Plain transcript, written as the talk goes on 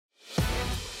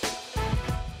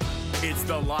It's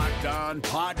the Locked On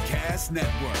Podcast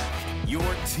Network, your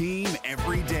team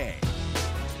every day.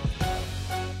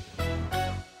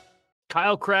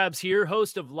 Kyle Krabs here,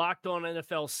 host of Locked On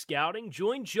NFL Scouting.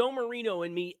 Join Joe Marino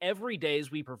and me every day as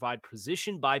we provide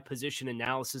position-by-position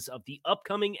analysis of the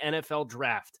upcoming NFL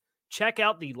Draft. Check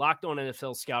out the Locked On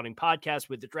NFL Scouting podcast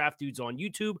with the Draft Dudes on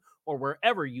YouTube or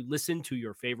wherever you listen to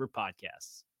your favorite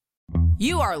podcasts.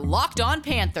 You are Locked On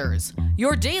Panthers,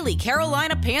 your daily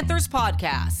Carolina Panthers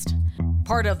podcast.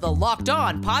 Part of the Locked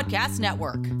On Podcast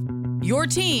Network, your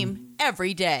team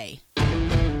every day.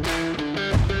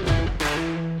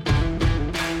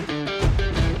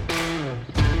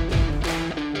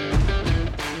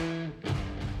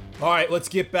 All right, let's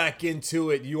get back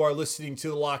into it. You are listening to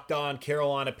the Locked On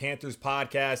Carolina Panthers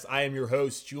podcast. I am your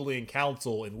host, Julian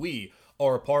Council, and we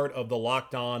are a part of the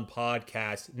Locked On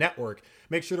Podcast Network.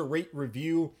 Make sure to rate,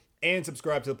 review, and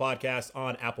subscribe to the podcast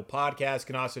on Apple Podcasts. You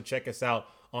can also check us out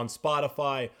on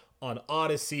Spotify, on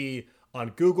Odyssey, on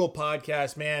Google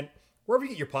Podcasts. Man, wherever you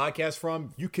get your podcast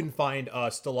from, you can find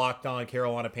us, the Locked On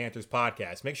Carolina Panthers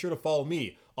podcast. Make sure to follow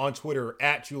me on Twitter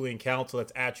at Julian Council.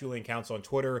 That's at Julian Council on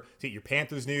Twitter to get your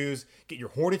Panthers news, get your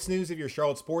Hornets news if you're a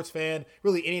Charlotte sports fan.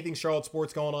 Really anything Charlotte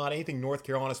sports going on, anything North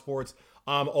Carolina sports.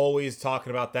 I'm always talking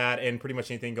about that and pretty much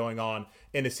anything going on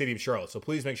in the city of Charlotte. So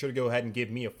please make sure to go ahead and give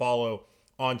me a follow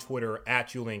on Twitter at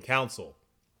Julian Council.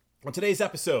 On today's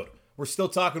episode, we're still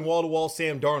talking wall-to-wall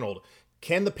Sam Darnold.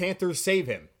 Can the Panthers save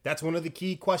him? That's one of the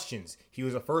key questions. He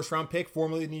was a first-round pick,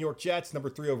 formerly the New York Jets, number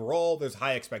 3 overall. There's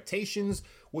high expectations.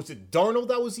 Was it Darnold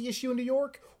that was the issue in New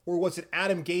York? Or was it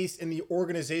Adam Gase and the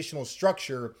organizational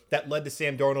structure that led to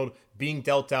Sam Darnold being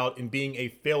dealt out and being a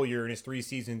failure in his 3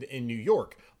 seasons in New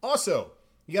York? Also,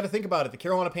 you got to think about it. The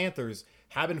Carolina Panthers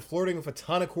have been flirting with a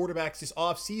ton of quarterbacks this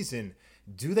offseason.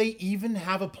 Do they even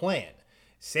have a plan?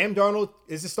 Sam Darnold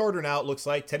is the starter now, it looks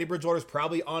like. Teddy Bridgewater's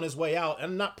probably on his way out.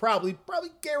 And not probably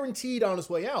guaranteed on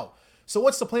his way out. So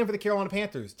what's the plan for the Carolina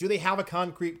Panthers? Do they have a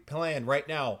concrete plan right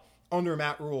now under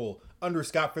Matt Rule, under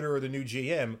Scott Fitterer, the new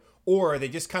GM? Or are they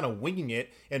just kind of winging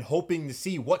it and hoping to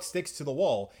see what sticks to the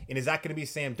wall? And is that going to be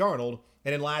Sam Darnold?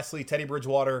 And then lastly, Teddy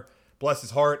Bridgewater, bless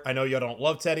his heart. I know y'all don't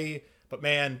love Teddy, but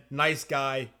man, nice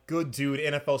guy, good dude,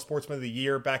 NFL Sportsman of the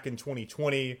Year back in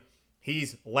 2020.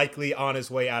 He's likely on his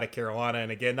way out of Carolina.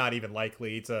 And again, not even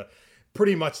likely. It's a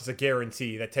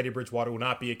guarantee that Teddy Bridgewater will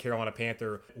not be a Carolina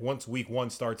Panther once week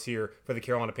 1 starts here for the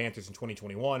Carolina Panthers in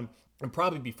 2021. And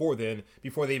probably before then,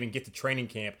 before they even get to training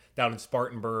camp down in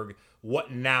Spartanburg.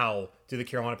 What now do the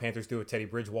Carolina Panthers do with Teddy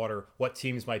Bridgewater? What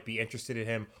teams might be interested in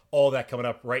him? All that coming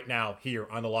up right now here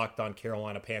on the Locked On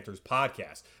Carolina Panthers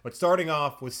podcast. But starting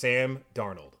off with Sam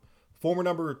Darnold, former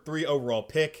number 3 overall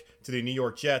pick to the New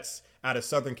York Jets out of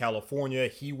Southern California.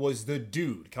 He was the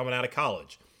dude coming out of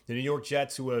college. The New York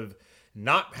Jets, who have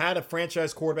not had a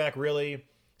franchise quarterback really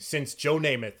since Joe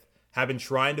Namath, have been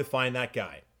trying to find that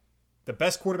guy. The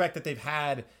best quarterback that they've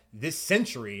had this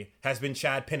century has been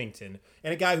Chad Pennington,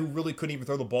 and a guy who really couldn't even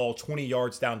throw the ball 20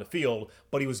 yards down the field,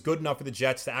 but he was good enough for the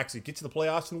Jets to actually get to the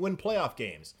playoffs and win playoff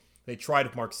games. They tried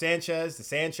with Mark Sanchez, the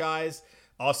Sanchez,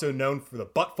 also known for the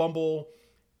butt fumble.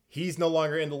 He's no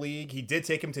longer in the league. He did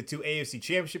take him to 2 AFC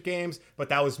championship games, but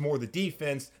that was more the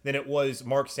defense than it was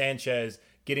Mark Sanchez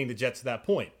getting the Jets to that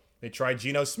point. They tried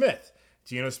Geno Smith.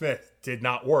 Geno Smith did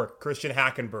not work. Christian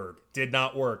Hackenberg did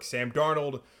not work. Sam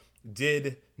Darnold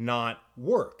did not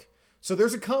work. So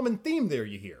there's a common theme there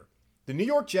you hear. The New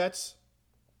York Jets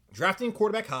drafting a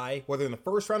quarterback high, whether in the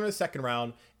first round or the second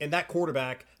round, and that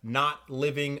quarterback not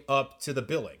living up to the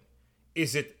billing.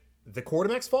 Is it the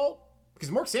quarterback's fault? Because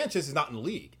Mark Sanchez is not in the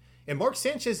league. And Mark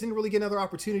Sanchez didn't really get another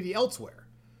opportunity elsewhere.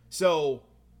 So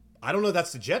I don't know if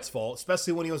that's the Jets' fault,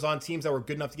 especially when he was on teams that were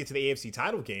good enough to get to the AFC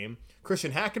title game.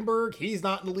 Christian Hackenberg, he's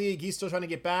not in the league. He's still trying to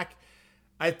get back.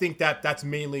 I think that's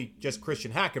mainly just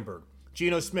Christian Hackenberg.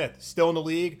 Geno Smith, still in the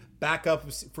league, back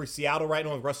up for Seattle right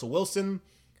now with Russell Wilson.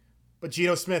 But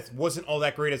Geno Smith wasn't all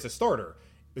that great as a starter.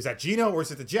 Is that Geno or is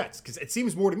it the Jets? Because it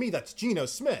seems more to me that's Geno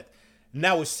Smith.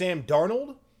 Now with Sam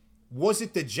Darnold, was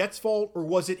it the Jets' fault or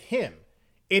was it him?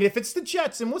 And if it's the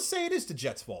Jets, and let's say it is the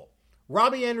Jets' fault,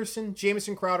 Robbie Anderson,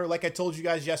 Jamison Crowder, like I told you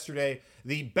guys yesterday,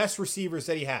 the best receivers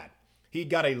that he had. He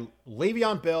got a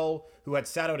Le'Veon Bell who had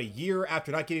sat out a year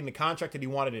after not getting the contract that he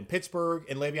wanted in Pittsburgh,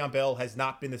 and Le'Veon Bell has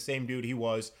not been the same dude he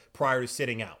was prior to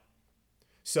sitting out.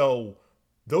 So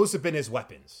those have been his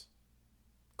weapons.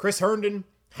 Chris Herndon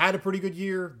had a pretty good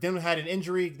year, then had an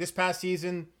injury this past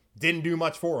season, didn't do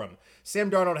much for him.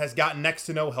 Sam Darnold has gotten next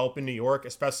to no help in New York,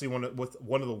 especially with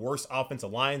one of the worst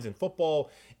offensive lines in football,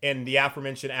 and the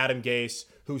aforementioned Adam Gase,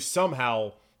 who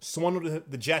somehow swindled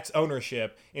the Jets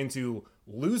ownership into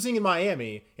losing in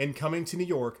Miami and coming to New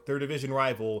York, their division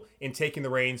rival, and taking the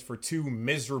reins for 2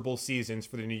 miserable seasons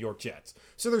for the New York Jets.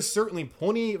 So there's certainly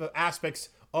plenty of aspects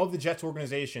of the Jets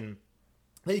organization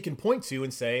that you can point to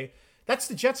and say, that's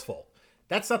the Jets' fault.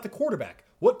 That's not the quarterback.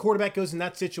 What quarterback goes in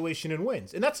that situation and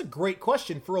wins? And that's a great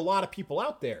question for a lot of people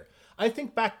out there. I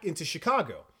think back into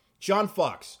Chicago. John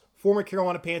Fox, former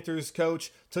Carolina Panthers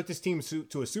coach, took this team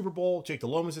to a Super Bowl. Jake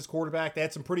Delhomme was his quarterback. They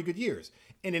had some pretty good years.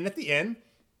 And then at the end,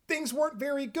 things weren't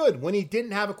very good when he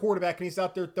didn't have a quarterback and he's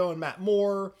out there throwing Matt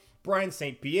Moore, Brian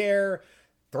St. Pierre,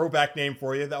 throwback name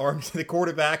for you, the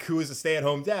quarterback who is a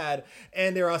stay-at-home dad.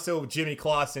 And they're also Jimmy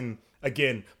Clausen,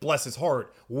 again, bless his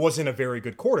heart, wasn't a very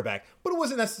good quarterback, but it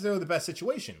wasn't necessarily the best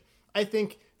situation. I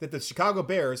think that the Chicago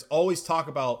Bears always talk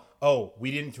about, oh,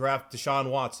 we didn't draft Deshaun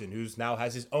Watson, who now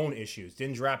has his own issues.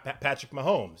 Didn't draft Patrick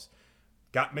Mahomes.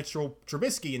 Got Mitchell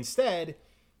Trubisky instead.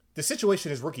 The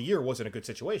situation his rookie year wasn't a good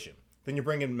situation. Then you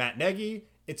bring in Matt Nagy.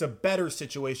 It's a better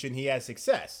situation. He has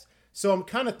success. So I'm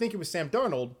kind of thinking with Sam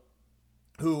Darnold,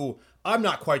 who I'm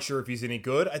not quite sure if he's any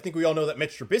good. I think we all know that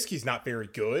Mitch Trubisky's not very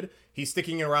good. He's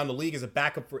sticking around the league as a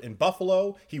backup in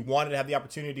Buffalo. He wanted to have the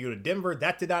opportunity to go to Denver.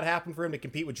 That did not happen for him to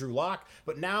compete with Drew Lock.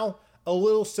 But now a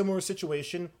little similar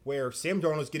situation where Sam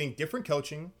Darnold is getting different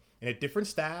coaching and a different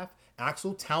staff,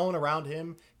 actual talent around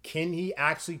him. Can he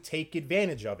actually take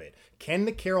advantage of it? Can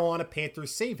the Carolina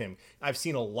Panthers save him? I've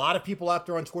seen a lot of people out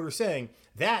there on Twitter saying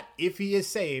that if he is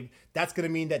saved, that's going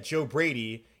to mean that Joe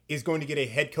Brady is going to get a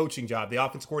head coaching job. The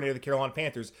offensive coordinator of the Carolina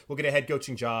Panthers will get a head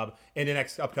coaching job in the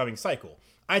next upcoming cycle.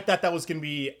 I thought that was going to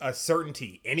be a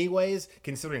certainty anyways,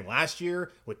 considering last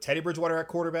year with Teddy Bridgewater at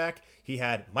quarterback, he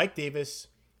had Mike Davis,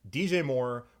 DJ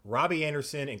Moore, Robbie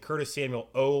Anderson, and Curtis Samuel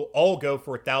all go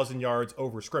for 1,000 yards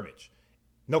over scrimmage.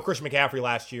 No Christian McCaffrey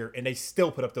last year, and they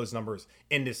still put up those numbers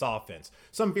in this offense.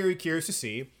 So I'm very curious to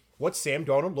see what Sam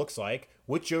Darnold looks like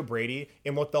with Joe Brady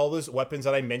and with all those weapons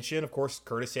that I mentioned. Of course,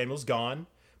 Curtis Samuel's gone.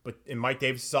 And Mike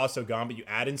Davis is also gone, but you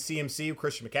add in CMC,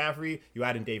 Christian McCaffrey, you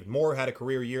add in David Moore, had a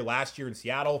career year last year in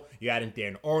Seattle, you add in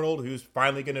Dan Arnold, who's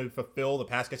finally going to fulfill the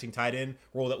pass-catching tight end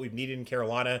role that we've needed in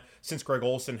Carolina since Greg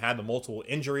Olsen had the multiple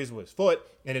injuries with his foot,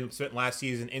 and then spent last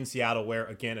season in Seattle where,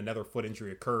 again, another foot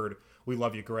injury occurred. We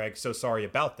love you, Greg. So sorry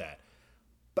about that.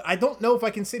 But I don't know if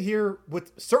I can sit here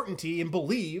with certainty and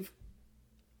believe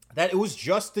that it was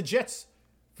just the Jets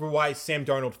for why Sam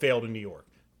Darnold failed in New York.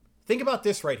 Think about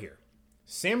this right here.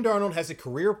 Sam Darnold has a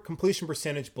career completion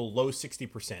percentage below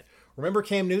 60%. Remember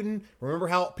Cam Newton? Remember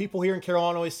how people here in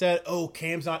Carolina always said, oh,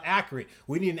 Cam's not accurate.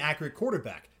 We need an accurate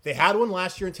quarterback. They had one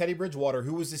last year in Teddy Bridgewater,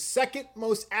 who was the second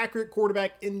most accurate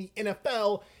quarterback in the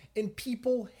NFL, and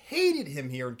people hated him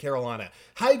here in Carolina.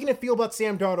 How are you going to feel about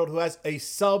Sam Darnold, who has a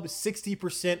sub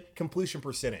 60% completion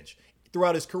percentage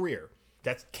throughout his career?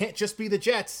 That can't just be the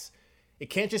Jets. It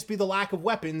can't just be the lack of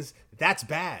weapons. That's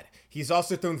bad. He's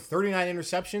also thrown 39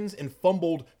 interceptions and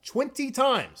fumbled 20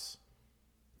 times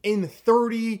in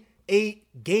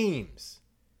 38 games.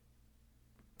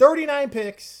 39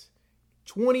 picks,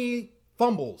 20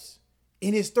 fumbles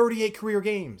in his 38 career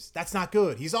games. That's not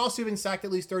good. He's also been sacked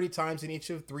at least 30 times in each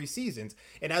of 3 seasons.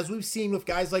 And as we've seen with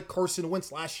guys like Carson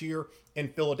Wentz last year in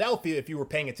Philadelphia, if you were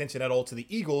paying attention at all to the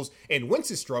Eagles and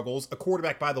Wentz's struggles, a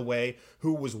quarterback, by the way,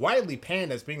 who was widely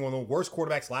panned as being one of the worst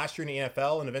quarterbacks last year in the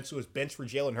NFL and eventually was benched for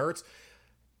Jalen Hurts,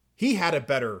 he had a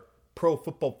better Pro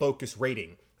Football Focus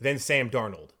rating than Sam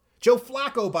Darnold. Joe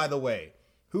Flacco, by the way,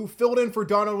 who filled in for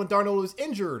Darnold when Darnold was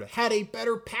injured, had a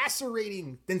better passer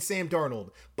rating than Sam Darnold.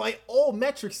 By all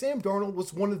metrics, Sam Darnold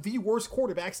was one of the worst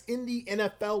quarterbacks in the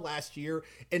NFL last year,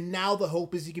 and now the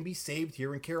hope is he can be saved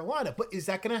here in Carolina. But is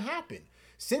that going to happen?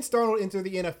 Since Darnold entered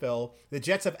the NFL, the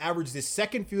Jets have averaged the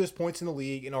second fewest points in the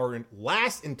league and are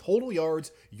last in total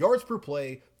yards, yards per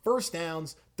play, first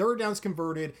downs, third downs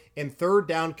converted, and third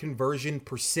down conversion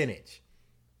percentage.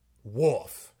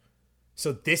 Woof.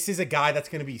 So this is a guy that's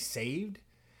going to be saved?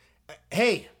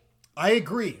 Hey, I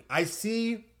agree. I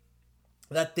see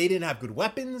that they didn't have good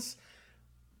weapons,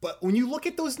 but when you look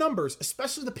at those numbers,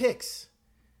 especially the picks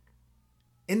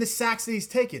and the sacks that he's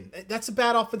taken, that's a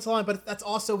bad offensive line, but that's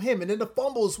also him. And then the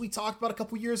fumbles we talked about a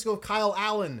couple years ago, Kyle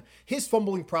Allen, his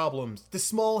fumbling problems, the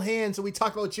small hands that we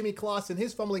talked about Jimmy Clausen,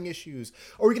 his fumbling issues.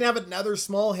 Are we going to have another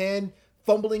small hand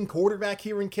fumbling quarterback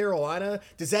here in Carolina?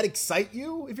 Does that excite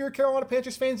you if you're a Carolina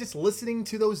Panthers fan just listening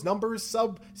to those numbers?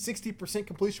 Sub 60%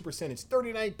 completion percentage,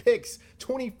 39 picks,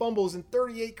 20 fumbles in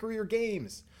 38 career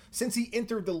games. Since he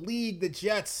entered the league, the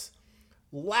Jets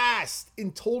last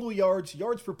in total yards,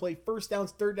 yards per play, first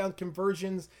downs, third down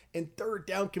conversions, and third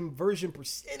down conversion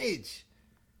percentage.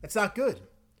 That's not good.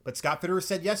 But Scott Fitterer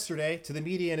said yesterday to the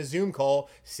media in a Zoom call,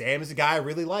 Sam is a guy I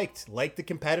really liked. Liked the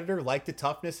competitor, liked the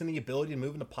toughness and the ability to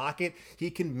move in the pocket. He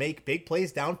can make big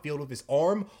plays downfield with his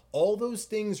arm. All those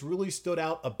things really stood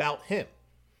out about him.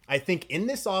 I think in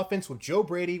this offense with Joe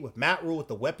Brady, with Matt Rule, with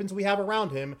the weapons we have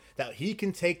around him, that he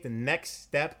can take the next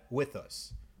step with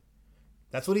us.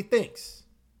 That's what he thinks.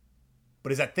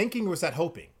 But is that thinking or is that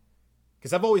hoping?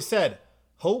 Because I've always said,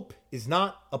 hope is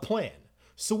not a plan.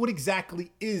 So what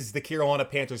exactly is the Carolina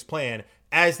Panthers' plan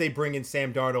as they bring in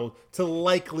Sam Darnold to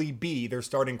likely be their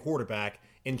starting quarterback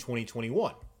in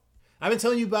 2021? I've been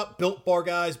telling you about Built Bar,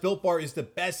 guys. Built Bar is the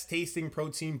best tasting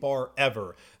protein bar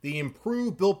ever. The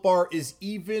improved Built Bar is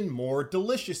even more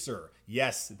deliciouser.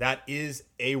 Yes, that is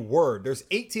a word. There's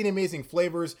 18 amazing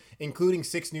flavors, including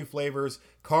 6 new flavors: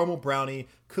 caramel brownie,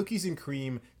 cookies and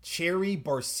cream, cherry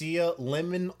barcia,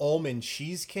 lemon almond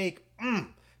cheesecake,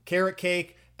 carrot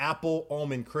cake, apple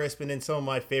almond crisp, and then some of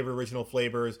my favorite original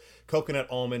flavors: coconut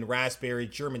almond, raspberry,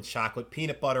 German chocolate,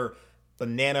 peanut butter,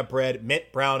 banana bread, mint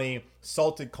brownie,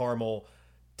 salted caramel,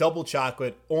 double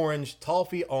chocolate, orange,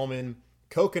 toffee almond,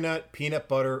 coconut, peanut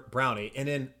butter brownie. And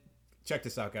then check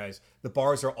this out, guys. The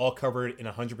bars are all covered in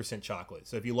 100% chocolate.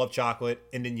 So if you love chocolate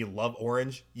and then you love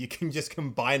orange, you can just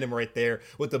combine them right there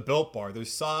with the Built Bar. They're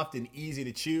soft and easy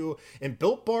to chew, and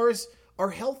Built Bars are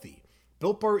healthy.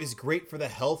 Built Bar is great for the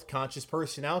health-conscious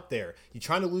person out there. You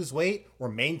trying to lose weight or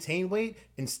maintain weight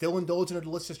and still indulge in a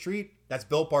delicious treat? That's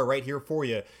Built Bar right here for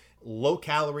you. Low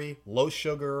calorie, low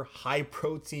sugar, high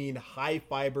protein, high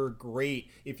fiber, great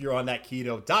if you're on that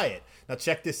keto diet. Now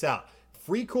check this out.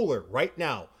 Free cooler right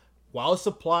now while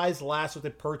supplies last with the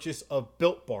purchase of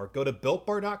Built Bar. Go to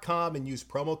BuiltBar.com and use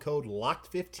promo code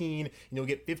LOCKED15 and you'll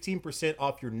get 15%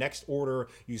 off your next order.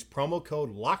 Use promo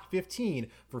code LOCKED15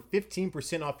 for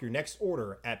 15% off your next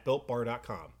order at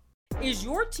BuiltBar.com. Is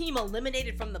your team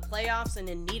eliminated from the playoffs and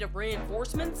in need of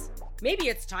reinforcements? Maybe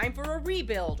it's time for a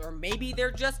rebuild, or maybe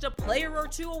they're just a player or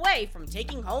two away from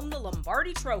taking home the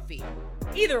Lombardi Trophy.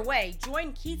 Either way,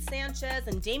 join Keith Sanchez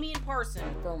and Damian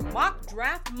Parson for Mock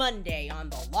Draft Monday on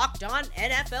the Locked On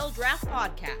NFL Draft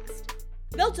Podcast.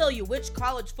 They'll tell you which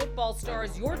college football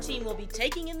stars your team will be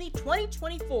taking in the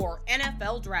 2024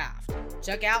 NFL Draft.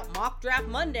 Check out Mock Draft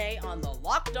Monday on the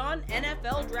Locked On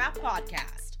NFL Draft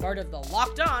Podcast, part of the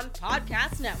Locked On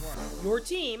Podcast Network, your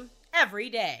team every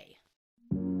day.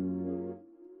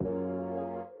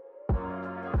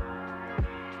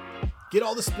 Get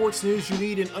all the sports news you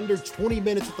need in under 20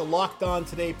 minutes with the Locked On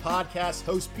Today podcast.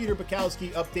 Host Peter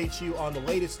Bukowski updates you on the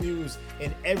latest news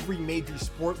in every major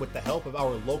sport with the help of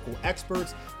our local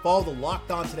experts. Follow the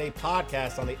Locked On Today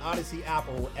podcast on the Odyssey app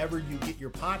or wherever you get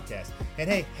your podcast. And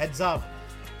hey, heads up,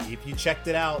 if you checked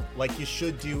it out like you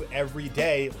should do every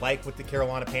day, like with the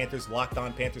Carolina Panthers Locked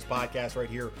On Panthers podcast right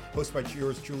here, hosted by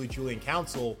yours truly, Julian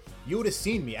Council, you would have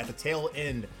seen me at the tail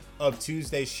end of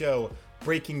Tuesday's show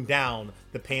breaking down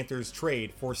the Panthers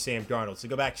trade for Sam Darnold. So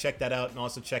go back, check that out, and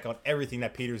also check out everything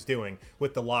that Peter's doing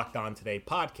with the Locked On Today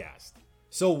podcast.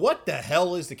 So what the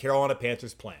hell is the Carolina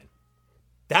Panthers plan?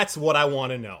 That's what I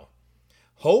want to know.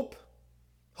 Hope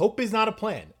is not a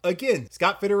plan. Again,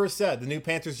 Scott Fitterer said, the new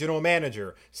Panthers general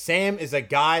manager, Sam is a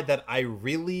guy that I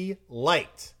really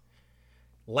liked.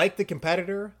 Like the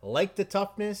competitor, like the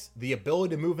toughness, the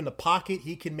ability to move in the pocket.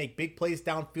 He can make big plays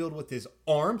downfield with his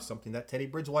arm, something that Teddy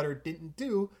Bridgewater didn't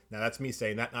do. Now that's me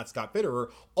saying that, not Scott Fitterer.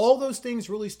 All those things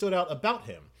really stood out about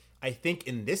him. I think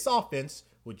in this offense,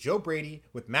 with Joe Brady,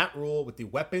 with Matt Rule, with the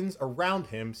weapons around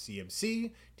him,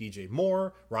 CMC, DJ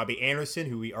Moore, Robbie Anderson,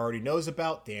 who he already knows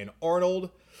about, Dan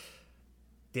Arnold,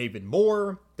 David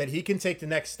Moore, that he can take the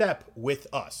next step with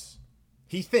us.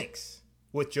 He thinks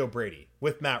with Joe Brady,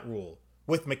 with Matt Rule,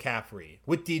 with McCaffrey,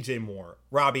 with DJ Moore,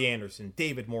 Robbie Anderson,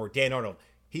 David Moore, Dan Arnold,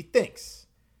 he thinks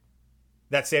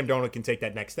that Sam Darnold can take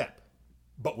that next step.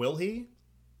 But will he?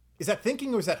 Is that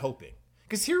thinking or is that hoping?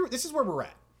 Because here, this is where we're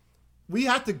at. We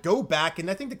have to go back,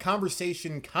 and I think the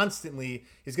conversation constantly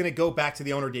is going to go back to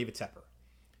the owner, David Tepper.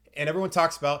 And everyone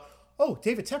talks about, oh,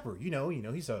 David Tepper, you know,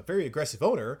 he's a very aggressive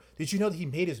owner. Did you know that he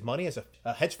made his money as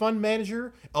a hedge fund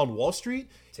manager on Wall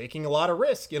Street, taking a lot of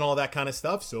risk and all that kind of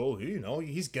stuff? So,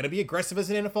 he's going to be aggressive as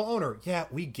an NFL owner. Yeah,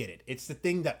 we get it. It's the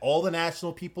thing that all the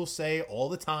national people say all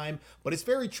the time, but it's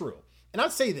very true. And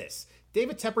I'd say this,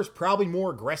 David Tepper's probably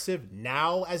more aggressive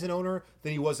now as an owner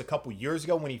than he was a couple years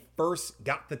ago when he first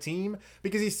got the team,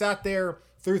 because he sat there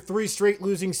through 3 straight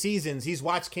losing seasons. He's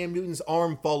watched Cam Newton's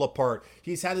arm fall apart.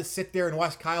 He's had to sit there and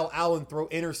watch Kyle Allen throw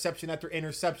interception after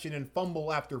interception and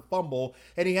fumble after fumble.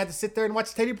 And he had to sit there and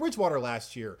watch Teddy Bridgewater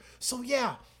last year. So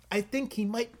yeah, I think he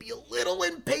might be a little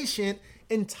impatient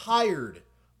and tired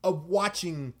of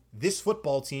watching this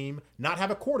football team not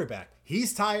have a quarterback.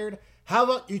 He's tired. How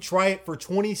about you try it for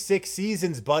 26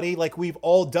 seasons, buddy, like we've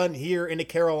all done here in the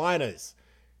Carolinas?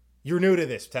 You're new to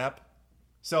this, Tep.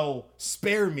 So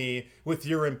spare me with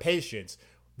your impatience.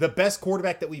 The best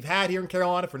quarterback that we've had here in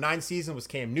Carolina for 9 seasons was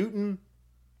Cam Newton.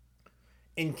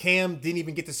 And Cam didn't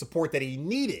even get the support that he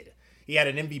needed. He had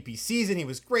an MVP season. He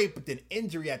was great, but then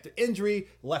injury after injury,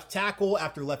 left tackle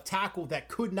after left tackle that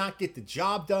could not get the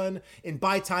job done. And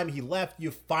by the time he left,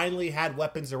 you finally had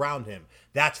weapons around him.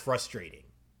 That's frustrating.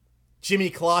 Jimmy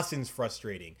Clausen's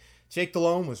frustrating. Jake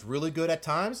Delhomme was really good at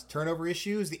times. Turnover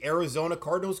issues. The Arizona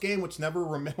Cardinals game, let's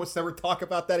never talk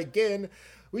about that again.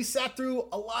 We sat through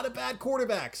a lot of bad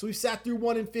quarterbacks. We sat through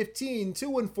 1-15,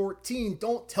 2-14.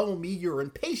 Don't tell me you're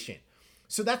impatient.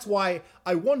 So that's why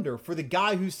I wonder, for the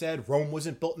guy who said Rome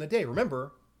wasn't built in a day.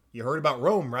 Remember, you heard about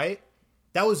Rome, right?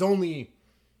 That was only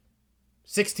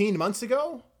 16 months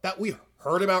ago that we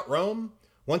heard about Rome.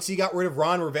 Once he got rid of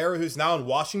Ron Rivera, who's now in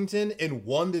Washington and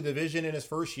won the division in his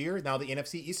first year. Now the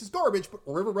NFC East is garbage, but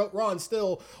Riverboat Ron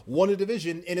still won a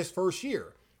division in his first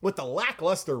year. With the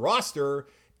lackluster roster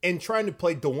and trying to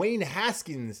play Dwayne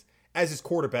Haskins as his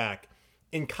quarterback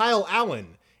and Kyle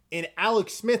Allen and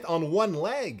Alex Smith on one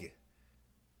leg.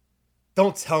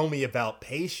 Don't tell me about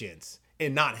patience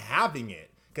and not having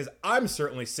it, because I'm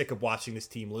certainly sick of watching this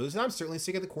team lose, and I'm certainly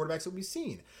sick of the quarterbacks that we've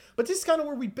seen. But this is kind of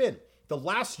where we've been the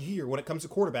last year when it comes to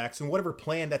quarterbacks and whatever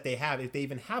plan that they have, if they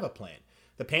even have a plan.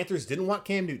 The Panthers didn't want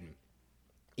Cam Newton.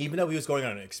 Even though he was going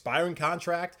on an expiring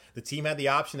contract, the team had the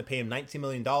option to pay him $19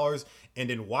 million and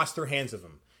then wash their hands of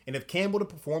him. And if Cam would have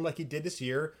performed like he did this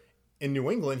year in New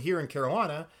England, here in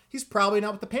Carolina, he's probably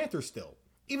not with the Panthers still.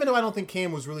 Even though I don't think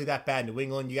Cam was really that bad in New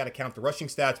England, you got to count the rushing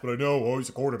stats, but I know, he's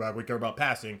a quarterback, we care about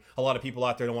passing. A lot of people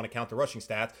out there don't want to count the rushing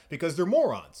stats because they're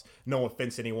morons. No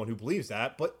offense to anyone who believes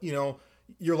that, but,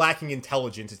 you're lacking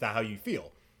intelligence. Is that how you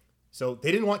feel? So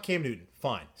they didn't want Cam Newton.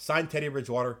 Fine. Signed Teddy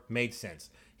Bridgewater. Made sense.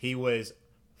 He was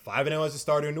 5-0 as a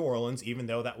starter in New Orleans, even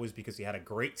though that was because he had a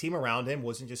great team around him.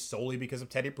 Wasn't just solely because of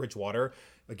Teddy Bridgewater.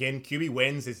 Again, QB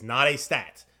wins is not a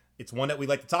stat. It's one that we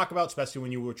like to talk about, especially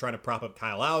when you were trying to prop up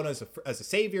Kyle Allen as a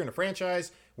savior in a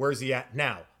franchise. Where is he at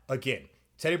now? Again,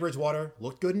 Teddy Bridgewater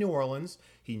looked good in New Orleans.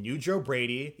 He knew Joe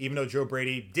Brady, even though Joe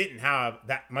Brady didn't have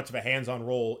that much of a hands-on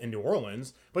role in New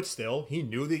Orleans, but still, he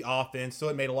knew the offense, so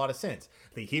it made a lot of sense.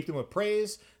 They heaped him with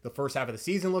praise. The first half of the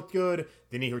season looked good.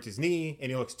 Then he hurts his knee,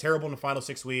 and he looks terrible in the final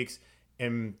 6 weeks.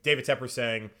 And David Tepper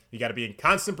saying, you got to be in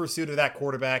constant pursuit of that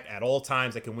quarterback at all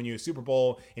times that can win you a Super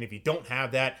Bowl. And if you don't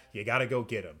have that, you got to go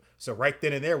get him. So right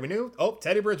then and there, we knew,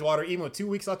 Teddy Bridgewater, even with 2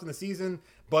 weeks left in the season,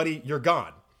 buddy, you're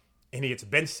gone. And he gets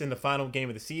benched in the final game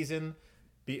of the season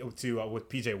with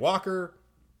PJ Walker,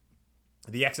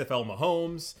 the XFL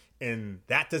Mahomes, and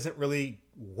that doesn't really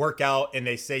work out. And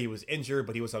they say he was injured,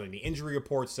 but he was on the injury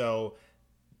report. So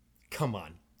come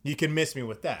on, you can miss me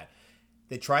with that.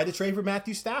 They tried to trade for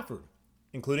Matthew Stafford,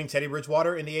 including Teddy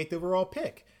Bridgewater in the 8th overall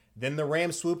pick. Then the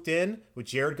Rams swooped in with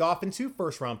Jared Goff and 2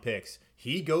 first-round picks.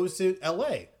 He goes to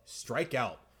LA, strike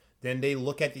out. Then they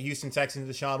look at the Houston Texans,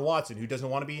 Deshaun Watson, who doesn't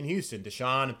want to be in Houston.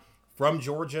 Deshaun from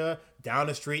Georgia, down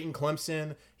the street in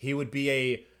Clemson. He would be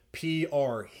a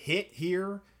PR hit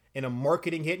here and a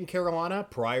marketing hit in Carolina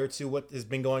prior to what has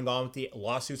been going on with the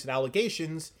lawsuits and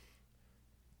allegations.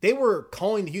 They were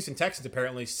calling the Houston Texans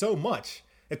apparently so much,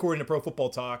 according to Pro Football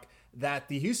Talk, that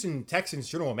the Houston Texans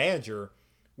general manager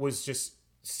was just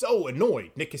so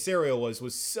annoyed. Nick Caserio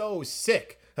was so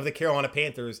sick of the Carolina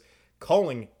Panthers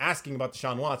asking about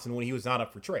Deshaun Watson when he was not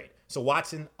up for trade. So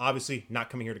Watson, obviously not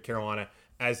coming here to Carolina,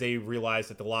 as they realize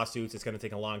that the lawsuits, it's going to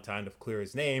take a long time to clear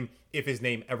his name, if his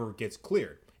name ever gets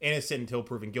cleared. Innocent until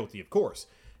proven guilty, of course.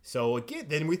 So again,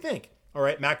 then we think, all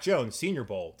right, Mac Jones, Senior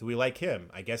Bowl. Do we like him?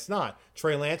 I guess not.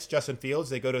 Trey Lance, Justin Fields,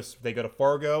 they go to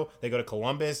Fargo, they go to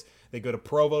Columbus, they go to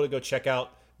Provo to go check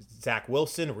out Zach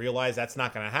Wilson, realize that's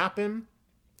not going to happen.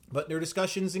 But there were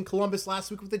discussions in Columbus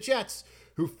last week with the Jets,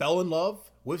 who fell in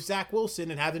love with Zach Wilson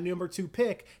and had the number 2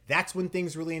 pick. That's when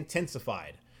things really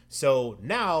intensified. So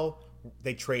now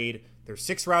they trade their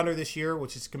 6th rounder this year,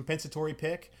 which is a compensatory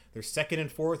pick, their 2nd and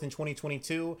 4th in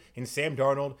 2022, and Sam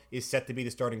Darnold is set to be the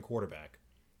starting quarterback.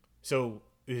 So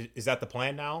is that the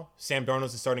plan now? Sam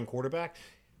Darnold's the starting quarterback?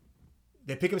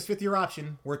 They pick up his 5th-year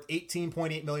option worth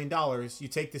 $18.8 million. You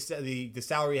take the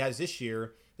salary he has this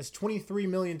year, that's $23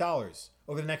 million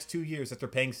over the next 2 years that they're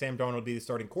paying Sam Darnold to be the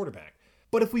starting quarterback.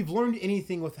 But if we've learned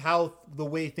anything with the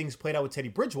way things played out with Teddy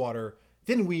Bridgewater,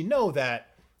 then we know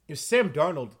that if Sam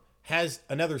Darnold has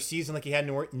another season like he had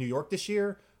in New York this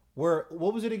year, where,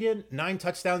 what was it again? 9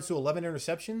 touchdowns to 11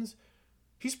 interceptions.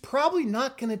 He's probably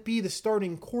not going to be the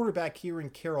starting quarterback here in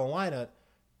Carolina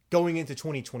going into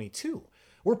 2022.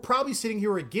 We're probably sitting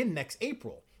here again next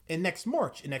April. in next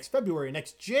March, in next February,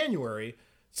 next January,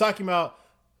 talking about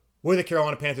what are the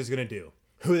Carolina Panthers going to do?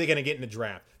 Who are they going to get in the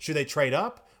draft? Should they trade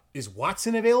up? Is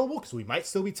Watson available? Because we might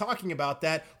still be talking about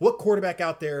that. What quarterback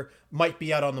out there might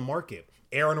be out on the market?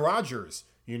 Aaron Rodgers.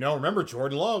 Remember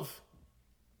Jordan Love.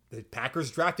 The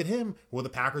Packers drafted him. Will the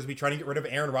Packers be trying to get rid of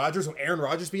Aaron Rodgers? Will Aaron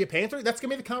Rodgers be a Panther? That's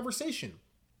going to be the conversation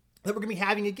that we're going to be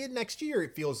having again next year,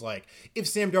 it feels like, if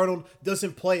Sam Darnold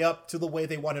doesn't play up to the way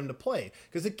they want him to play.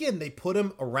 Because, again, they put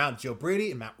him around Joe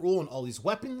Brady and Matt Rule and all these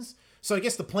weapons. So I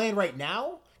guess the plan right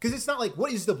now, because it's not like,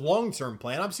 what is the long-term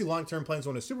plan? Obviously, long-term plans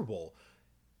won a Super Bowl.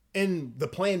 And the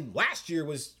plan last year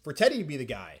was for Teddy to be the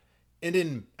guy. And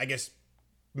then, I guess,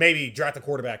 maybe draft a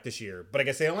quarterback this year. But I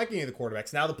guess they don't like any of the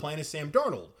quarterbacks. Now the plan is Sam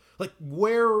Darnold. Like,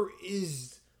 where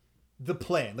is the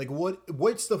plan? Like,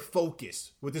 what's the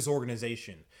focus with this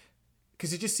organization?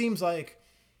 Because it just seems like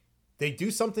they do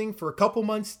something for a couple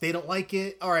months. They don't like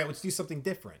it. All right, let's do something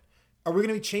different. Are we going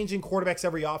to be changing quarterbacks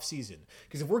every offseason?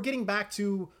 Because if we're getting back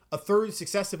to a third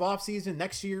successive offseason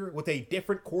next year with a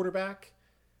different quarterback,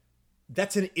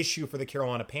 that's an issue for the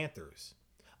Carolina Panthers.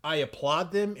 I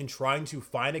applaud them in trying to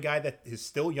find a guy that is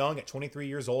still young at 23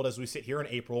 years old as we sit here in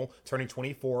April, turning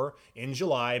 24 in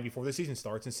July before the season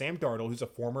starts, and Sam Darnold, who's a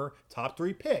former top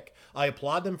 3 pick. I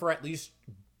applaud them for at least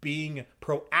being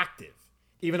proactive,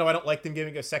 even though I don't like them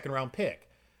giving a second-round pick.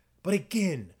 But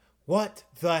again, what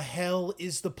the hell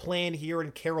is the plan here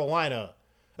in Carolina,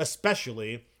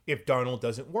 especially if Darnold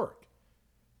doesn't work?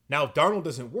 Now, if Darnold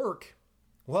doesn't work,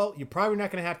 well, you're probably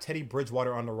not going to have Teddy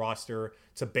Bridgewater on the roster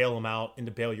to bail him out and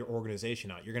to bail your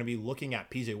organization out. You're going to be looking at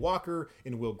PJ Walker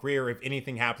and Will Grier if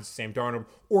anything happens to Sam Darnold,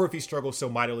 or if he struggles so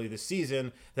mightily this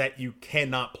season that you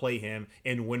cannot play him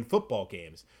and win football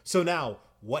games. So now,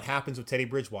 what happens with Teddy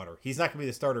Bridgewater? He's not going to be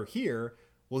the starter here.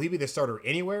 Will he be the starter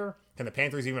anywhere? Can the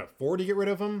Panthers even afford to get rid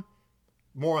of him?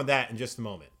 More on that in just a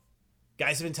moment.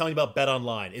 Guys, have been telling you about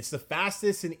BetOnline. It's the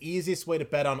fastest and easiest way to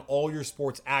bet on all your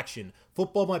sports action.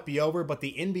 Football might be over, but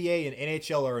the NBA and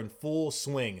NHL are in full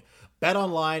swing.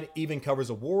 BetOnline even covers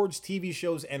awards, TV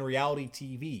shows, and reality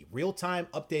TV. Real-time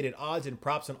updated odds and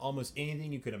props on almost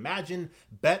anything you could imagine.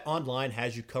 BetOnline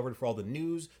has you covered for all the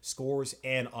news, scores,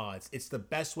 and odds. It's the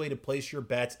best way to place your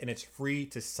bets, and it's free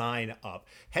to sign up.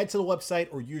 Head to the website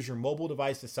or use your mobile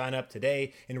device to sign up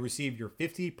today and receive your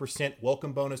 50%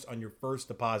 welcome bonus on your first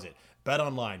deposit.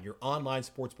 BetOnline, your online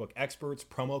sportsbook experts,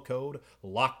 promo code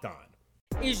LOCKEDON.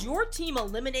 Is your team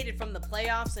eliminated from the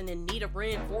playoffs and in need of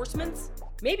reinforcements?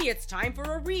 Maybe it's time for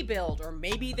a rebuild, or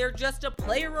maybe they're just a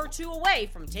player or two away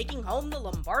from taking home the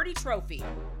Lombardi Trophy.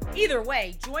 Either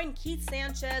way, join Keith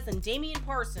Sanchez and Damian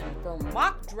Parson for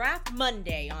Mock Draft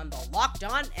Monday on the Locked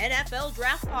On NFL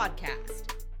Draft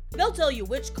Podcast. They'll tell you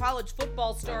which college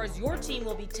football stars your team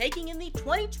will be taking in the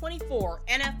 2024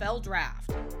 NFL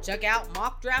Draft. Check out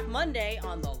Mock Draft Monday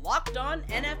on the Locked On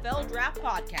NFL Draft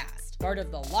Podcast, part of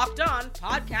the Locked On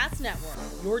Podcast Network,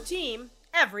 your team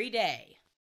every day.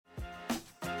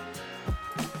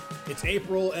 It's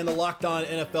April, and the Locked On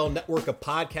NFL network of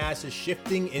podcasts is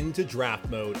shifting into draft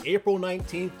mode. April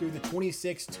 19th through the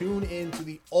 26th, tune in to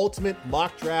the Ultimate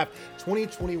Mock Draft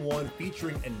 2021,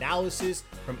 featuring analysis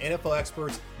from NFL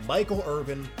experts Michael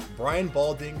Irvin, Brian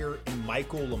Baldinger, and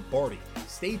Michael Lombardi.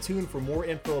 Stay tuned for more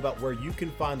info about where you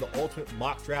can find the Ultimate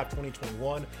Mock Draft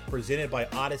 2021, presented by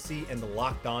Odyssey and the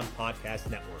Locked On Podcast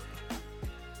Network.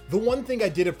 The one thing I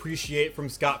did appreciate from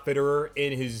Scott Fitterer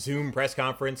in his Zoom press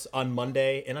conference on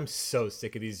Monday, and I'm so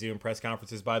sick of these Zoom press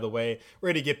conferences, by the way, we're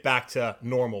going to get back to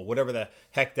normal, whatever the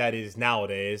heck that is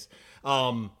nowadays.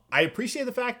 I appreciate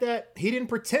the fact that he didn't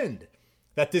pretend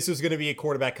that this was going to be a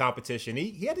quarterback competition.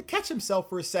 He had to catch himself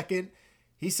for a second.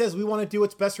 He says, we want to do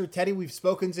what's best for Teddy. We've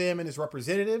spoken to him and his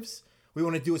representatives. We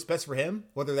want to do what's best for him,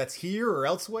 whether that's here or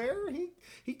elsewhere.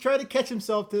 He tried to catch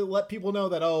himself to let people know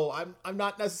that, I'm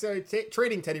not necessarily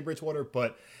trading Teddy Bridgewater,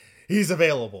 but he's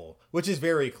available, which is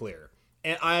very clear.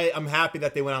 And I'm happy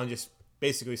that they went out and just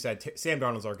basically said, Sam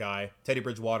Darnold's our guy. Teddy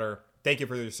Bridgewater, thank you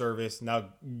for your service. Now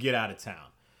get out of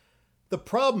town. The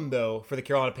problem, though, for the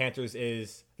Carolina Panthers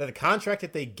is that the contract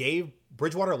that they gave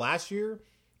Bridgewater last year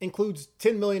includes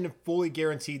 $10 million fully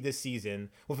guaranteed this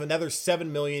season, with another $7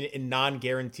 million in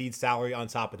non-guaranteed salary on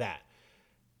top of that.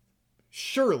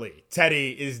 Surely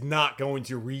Teddy is not going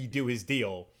to redo his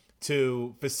deal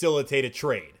to facilitate a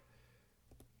trade.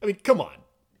 I mean, come on.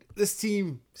 This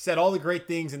team said all the great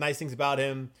things and nice things about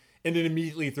him, and then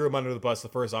immediately threw him under the bus the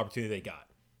first opportunity they got.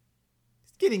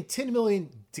 He's getting $10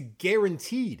 million to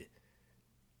guaranteed.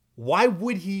 Why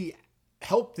would he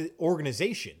help the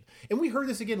organization? And we heard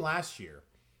this again last year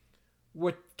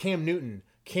with Cam Newton.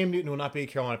 Cam Newton will not be a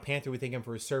Carolina Panther. We thank him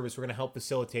for his service. We're going to help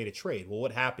facilitate a trade. Well,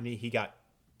 what happened? He got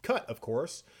cut, of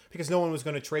course, because no one was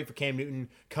going to trade for Cam Newton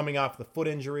coming off the foot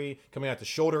injury, coming off the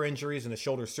shoulder injuries and the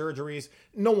shoulder surgeries.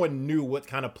 No one knew what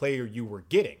kind of player you were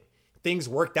getting. Things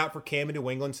worked out for Cam in New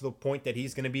England to the point that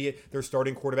he's going to be their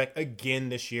starting quarterback again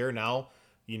this year. Now,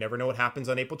 you never know what happens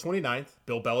on April 29th.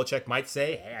 Bill Belichick might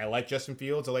say, hey, I like Justin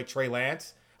Fields. I like Trey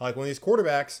Lance. I like one of these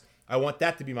quarterbacks. I want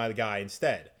that to be my guy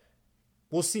instead.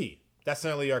 We'll see. That's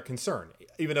not really our concern,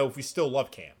 even though if we still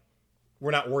love Cam.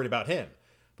 We're not worried about him.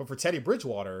 But for Teddy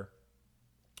Bridgewater,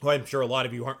 who I'm sure a lot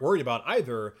of you aren't worried about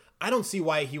either, I don't see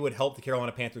why he would help the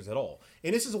Carolina Panthers at all.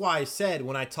 And this is why I said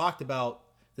when I talked about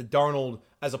the Darnold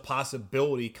as a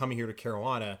possibility coming here to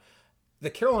Carolina, the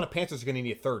Carolina Panthers are going to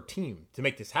need a third team to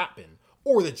make this happen,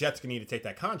 or the Jets are going to need to take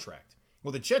that contract.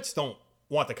 Well, the Jets don't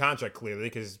want the contract clearly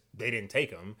because they didn't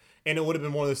take him, and it would have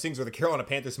been one of those things where the Carolina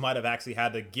Panthers might have actually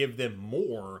had to give them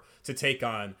more to take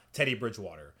on Teddy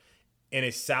Bridgewater. And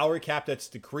a salary cap that's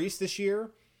decreased this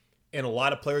year, and a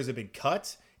lot of players have been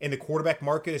cut, and the quarterback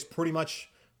market has pretty much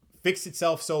fixed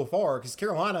itself so far because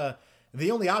Carolina,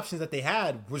 the only options that they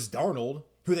had was Darnold,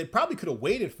 who they probably could have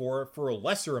waited for a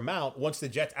lesser amount once the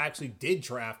Jets actually did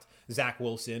draft Zach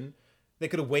Wilson. They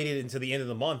could have waited until the end of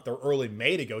the month or early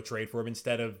May to go trade for him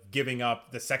instead of giving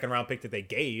up the second round pick that they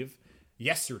gave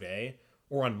yesterday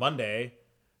or on Monday.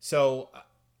 So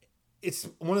it's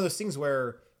one of those things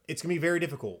where it's going to be very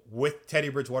difficult with Teddy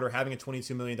Bridgewater having a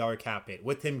 $22 million cap hit,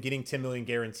 with him getting $10 million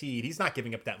guaranteed. He's not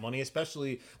giving up that money,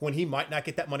 especially when he might not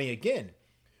get that money again.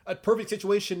 A perfect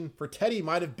situation for Teddy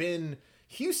might have been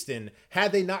Houston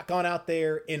had they not gone out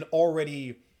there and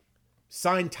already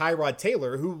signed Tyrod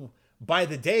Taylor, who by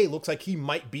the day looks like he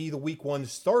might be the week one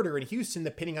starter in Houston,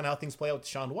 depending on how things play out with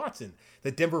Deshaun Watson.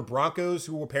 The Denver Broncos,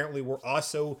 who apparently were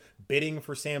also bidding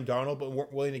for Sam Darnold but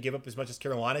weren't willing to give up as much as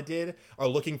Carolina did, are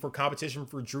looking for competition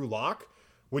for Drew Lock.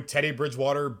 Would Teddy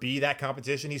Bridgewater be that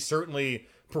competition? He certainly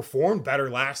performed better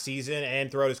last season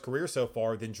and throughout his career so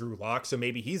far than Drew Lock, so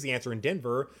maybe he's the answer in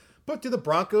Denver. But to the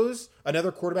Broncos,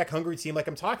 another quarterback-hungry team like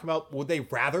I'm talking about, would they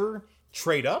rather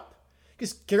trade up?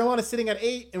 Because Carolina's sitting at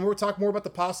 8, and we'll talk more about the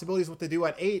possibilities of what they do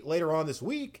at 8 later on this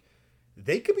week.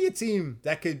 They could be a team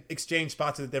that could exchange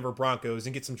spots with the Denver Broncos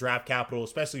and get some draft capital,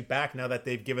 especially back now that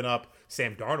they've given up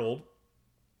Sam Darnold.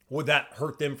 Would that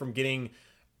hurt them from getting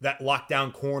that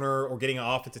lockdown corner or getting an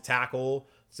offensive tackle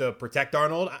to protect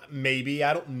Darnold? Maybe,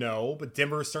 I don't know. But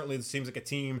Denver certainly seems like a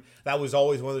team that was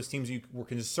always one of those teams you were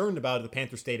concerned about if the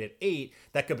Panthers stayed at 8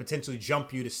 that could potentially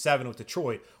jump you to 7 with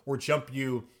Detroit or jump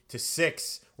you to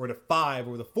 6 or to 5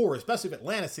 or the 4, especially if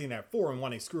Atlanta's sitting at 4 and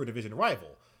wanting to screw a division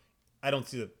rival. I don't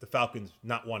see the Falcons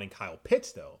not wanting Kyle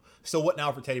Pitts, though. So what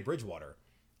now for Teddy Bridgewater?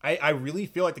 I really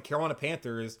feel like the Carolina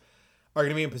Panthers are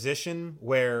going to be in a position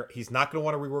where he's not going to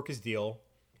want to rework his deal,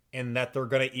 and that they're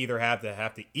going to either have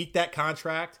to eat that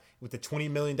contract with the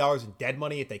 $20 million in dead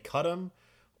money if they cut him,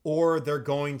 or they're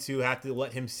going to have to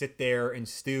let him sit there and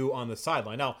stew on the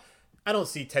sideline. Now, I don't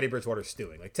see Teddy Bridgewater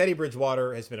stewing. Like, Teddy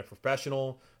Bridgewater has been a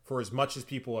professional for as much as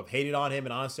people have hated on him,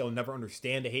 and honestly, I'll never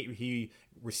understand the hate he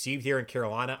received here in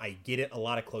Carolina. I get it, a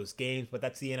lot of close games, but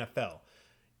that's the NFL.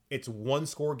 It's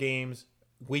one-score games,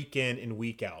 week in and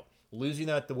week out. Losing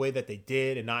that the way that they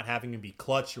did and not having him be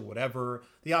clutch or whatever,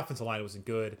 the offensive line wasn't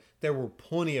good. There were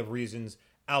plenty of reasons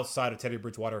outside of Teddy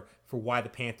Bridgewater for why the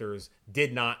Panthers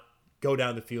did not go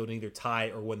down the field and either tie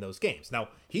or win those games. Now,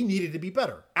 he needed to be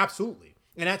better, absolutely.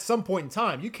 And at some point in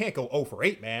time, you can't go 0 for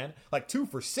 8, man. Like 2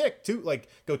 for 6,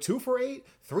 go 2 for 8,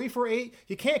 3 for 8.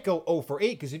 You can't go 0 for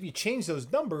 8 because if you change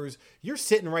those numbers, you're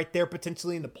sitting right there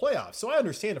potentially in the playoffs. So I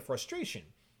understand the frustration,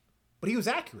 but he was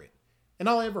accurate. And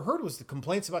all I ever heard was the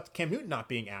complaints about Cam Newton not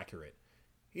being accurate.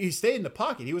 He stayed in the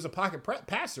pocket. He was a pocket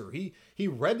passer. He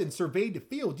read and surveyed the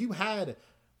field. You had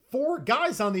 4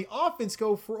 guys on the offense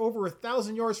go for over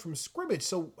 1,000 yards from scrimmage.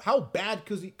 So how bad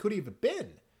could he have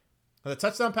been? The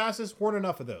touchdown passes weren't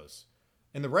enough of those.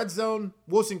 And the red zone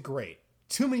wasn't great.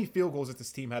 Too many field goals that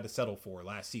this team had to settle for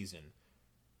last season.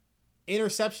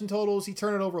 Interception totals, he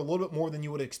turned it over a little bit more than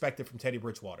you would have expected from Teddy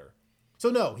Bridgewater.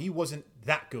 So no, he wasn't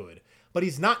that good. But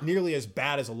he's not nearly as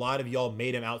bad as a lot of y'all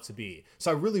made him out to be.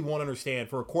 So I really want to understand,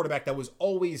 for a quarterback that was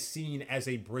always seen as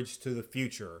a bridge to the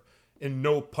future, and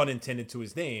no pun intended to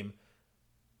his name,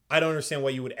 I don't understand why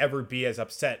you would ever be as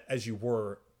upset as you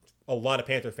were, a lot of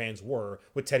Panther fans were,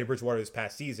 with Teddy Bridgewater this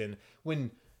past season,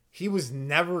 when he was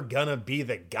never gonna be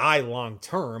the guy long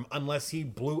term unless he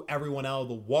blew everyone out of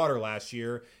the water last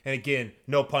year. And again,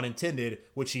 no pun intended,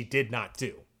 which he did not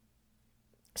do.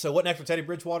 So what next for Teddy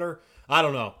Bridgewater? I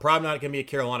don't know. Probably not going to be a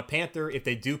Carolina Panther. If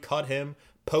they do cut him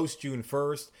post June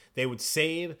 1st, they would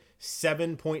save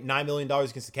 $7.9 million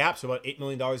against the cap, so about $8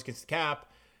 million against the cap.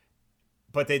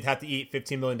 but they'd have to eat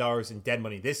 $15 million in dead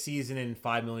money this season and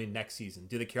 $5 million next season.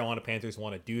 Do the Carolina Panthers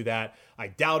want to do that? I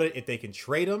doubt it. If they can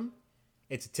trade him,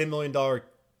 it's a $10 million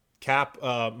cap,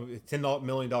 $10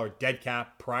 million dead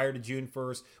cap prior to June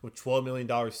 1st with $12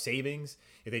 million savings.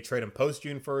 If they trade him post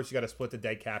June 1st, you got to split the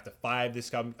dead cap to $5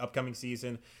 this upcoming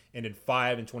season and then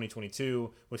 $5 in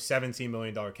 2022 with $17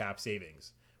 million cap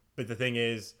savings. But the thing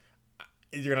is,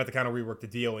 you're going to have to kind of rework the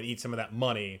deal and eat some of that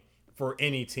money for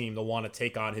any team to want to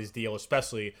take on his deal,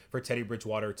 especially for Teddy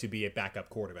Bridgewater to be a backup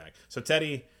quarterback. So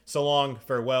Teddy, so long,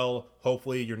 farewell.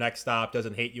 Hopefully your next stop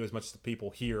doesn't hate you as much as the people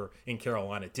here in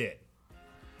Carolina did.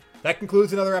 That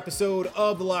concludes another episode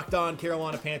of the Locked On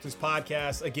Carolina Panthers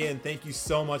podcast. Again, thank you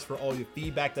so much for all your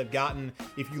feedback that I've gotten.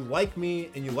 If you like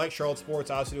me and you like Charlotte sports,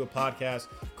 I also do a podcast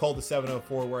called The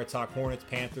 704 where I talk Hornets,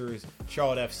 Panthers,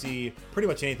 Charlotte FC, pretty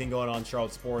much anything going on in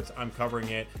Charlotte sports. I'm covering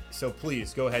it. So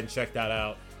please go ahead and check that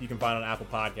out. You can find it on Apple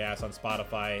Podcasts, on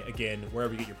Spotify, again,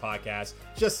 wherever you get your podcasts,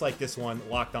 just like this one,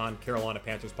 Locked On Carolina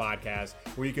Panthers podcast,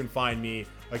 where you can find me,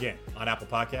 again, on Apple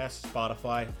Podcasts,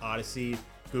 Spotify, Odyssey,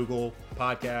 Google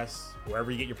Podcasts, wherever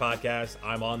you get your podcasts,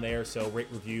 I'm on there. So rate,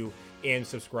 review, and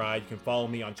subscribe. You can follow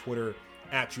me on Twitter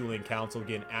at Julian Council.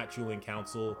 Again, at Julian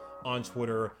Council on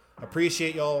Twitter.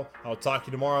 Appreciate y'all. I'll talk to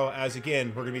you tomorrow as, again,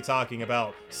 we're going to be talking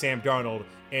about Sam Darnold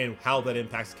and how that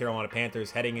impacts the Carolina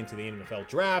Panthers heading into the NFL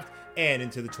draft and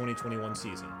into the 2021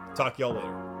 season. Talk to y'all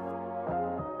later.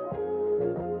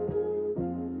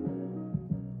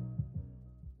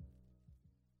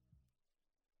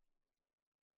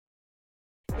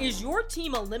 Is your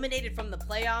team eliminated from the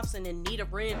playoffs and in need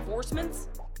of reinforcements?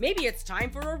 Maybe it's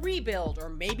time for a rebuild, or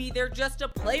maybe they're just a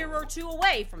player or two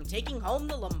away from taking home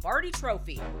the Lombardi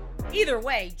Trophy. Either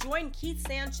way, join Keith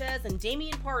Sanchez and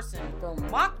Damian Parson for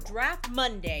Mock Draft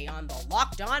Monday on the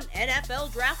Locked On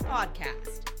NFL Draft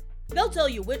Podcast. They'll tell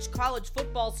you which college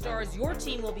football stars your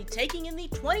team will be taking in the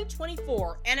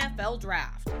 2024 NFL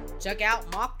Draft. Check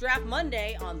out Mock Draft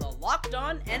Monday on the Locked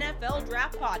On NFL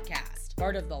Draft Podcast,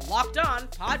 part of the Locked On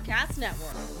Podcast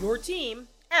Network, your team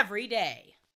every day.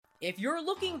 If you're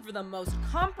looking for the most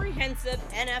comprehensive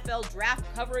NFL draft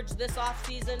coverage this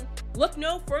offseason, look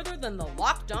no further than the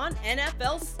Locked On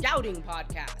NFL Scouting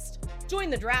Podcast. Join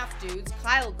the draft dudes,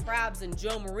 Kyle Krabs and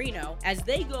Joe Marino, as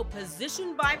they go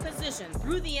position by position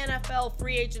through the NFL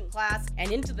free agent class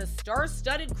and into the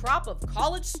star-studded crop of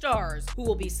college stars who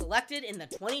will be selected in the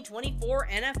 2024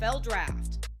 NFL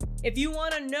Draft. If you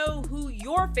want to know who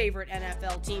your favorite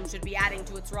NFL team should be adding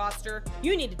to its roster,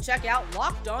 you need to check out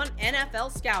Locked On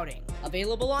NFL Scouting,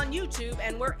 available on YouTube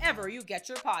and wherever you get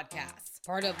your podcasts.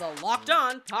 Part of the Locked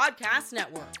On Podcast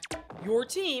Network, your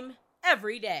team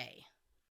every day.